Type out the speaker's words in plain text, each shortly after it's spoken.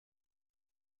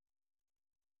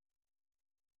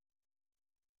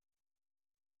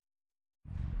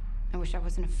wish I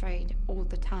wasn't afraid all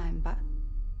the time, but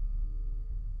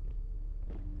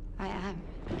I am.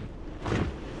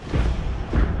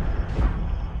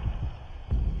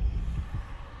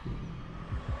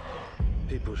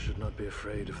 People should not be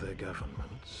afraid of their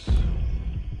governments.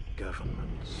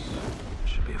 Governments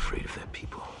should be afraid of their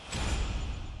people.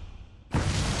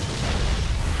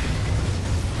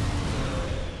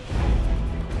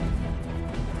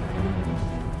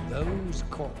 Those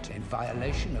caught in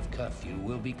violation of curfew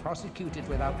will be prosecuted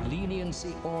without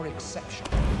leniency or exception.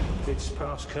 It's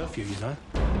past curfew, you know.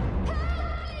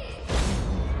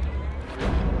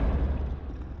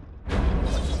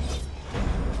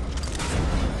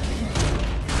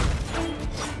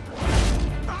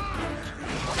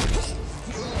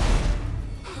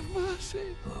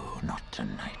 Oh, not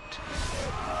tonight.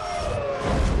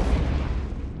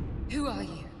 Who are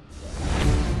you?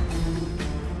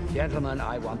 Gentlemen,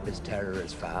 I want this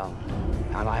terrorist found,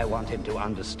 and I want him to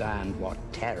understand what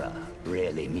terror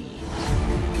really means.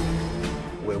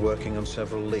 We're working on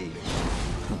several leads.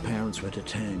 Her parents were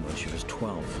detained when she was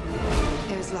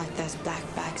 12. It was like those black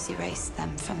bags erased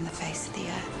them from the face of the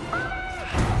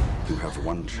earth. You have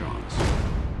one chance.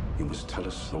 You must tell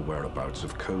us the whereabouts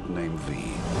of Codename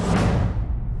V.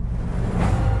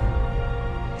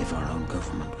 If our own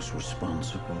government was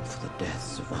responsible for the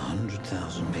deaths of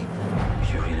 100,000 people,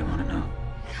 do you really want to know?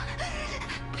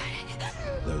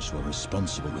 Those who are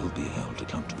responsible will be held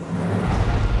accountable.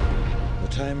 The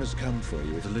time has come for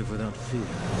you to live without fear.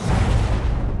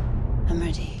 I'm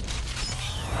ready.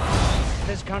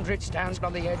 This country stands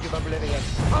on the edge of oblivion.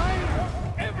 I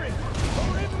want everyone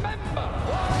to remember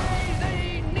why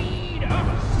they need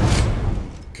us.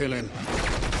 Kill him.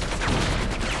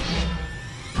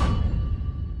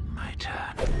 My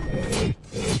turn.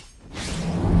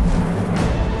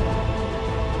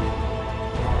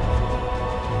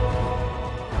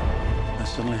 I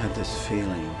suddenly had this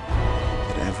feeling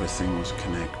that everything was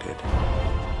connected.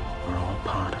 We're all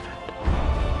part of it.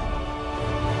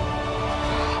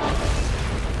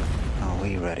 Are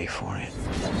we ready for it?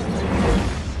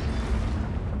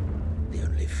 The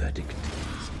only verdict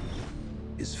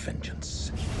is vengeance.